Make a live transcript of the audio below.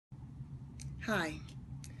Hi,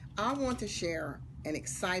 I want to share an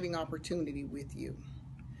exciting opportunity with you.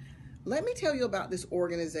 Let me tell you about this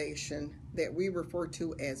organization that we refer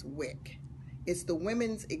to as WIC. It's the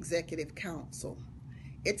Women's Executive Council.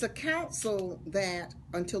 It's a council that,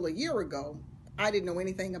 until a year ago, I didn't know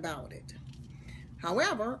anything about it.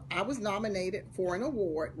 However, I was nominated for an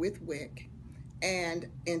award with WIC, and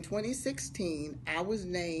in 2016, I was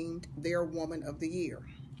named their Woman of the Year.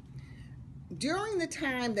 During the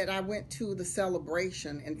time that I went to the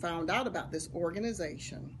celebration and found out about this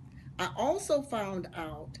organization, I also found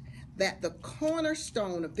out that the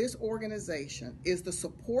cornerstone of this organization is the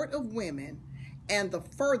support of women and the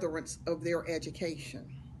furtherance of their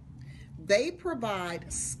education. They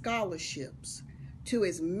provide scholarships to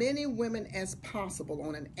as many women as possible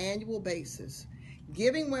on an annual basis,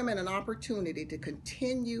 giving women an opportunity to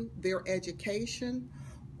continue their education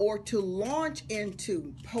or to launch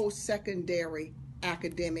into post-secondary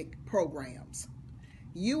academic programs.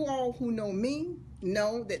 You all who know me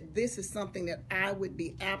know that this is something that I would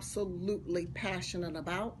be absolutely passionate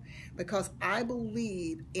about, because I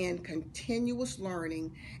believe in continuous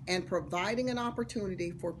learning and providing an opportunity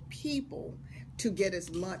for people to get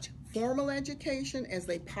as much formal education as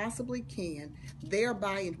they possibly can,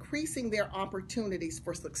 thereby increasing their opportunities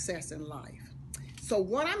for success in life. So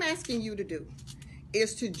what I'm asking you to do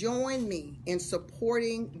is to join me in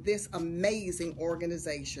supporting this amazing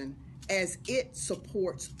organization as it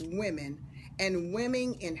supports women and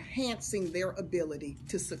women enhancing their ability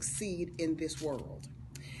to succeed in this world.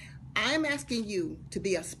 I'm asking you to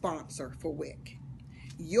be a sponsor for WIC.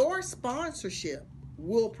 Your sponsorship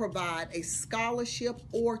will provide a scholarship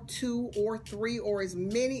or two or three or as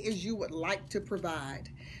many as you would like to provide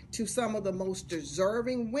to some of the most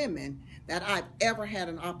deserving women that I've ever had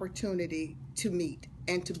an opportunity to meet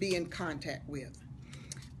and to be in contact with.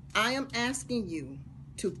 I am asking you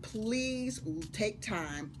to please take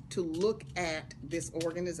time to look at this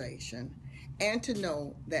organization and to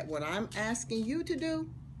know that what I'm asking you to do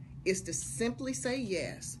is to simply say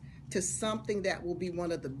yes to something that will be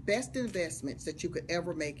one of the best investments that you could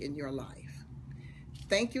ever make in your life.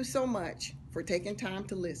 Thank you so much for taking time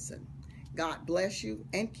to listen. God bless you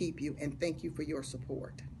and keep you, and thank you for your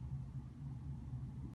support.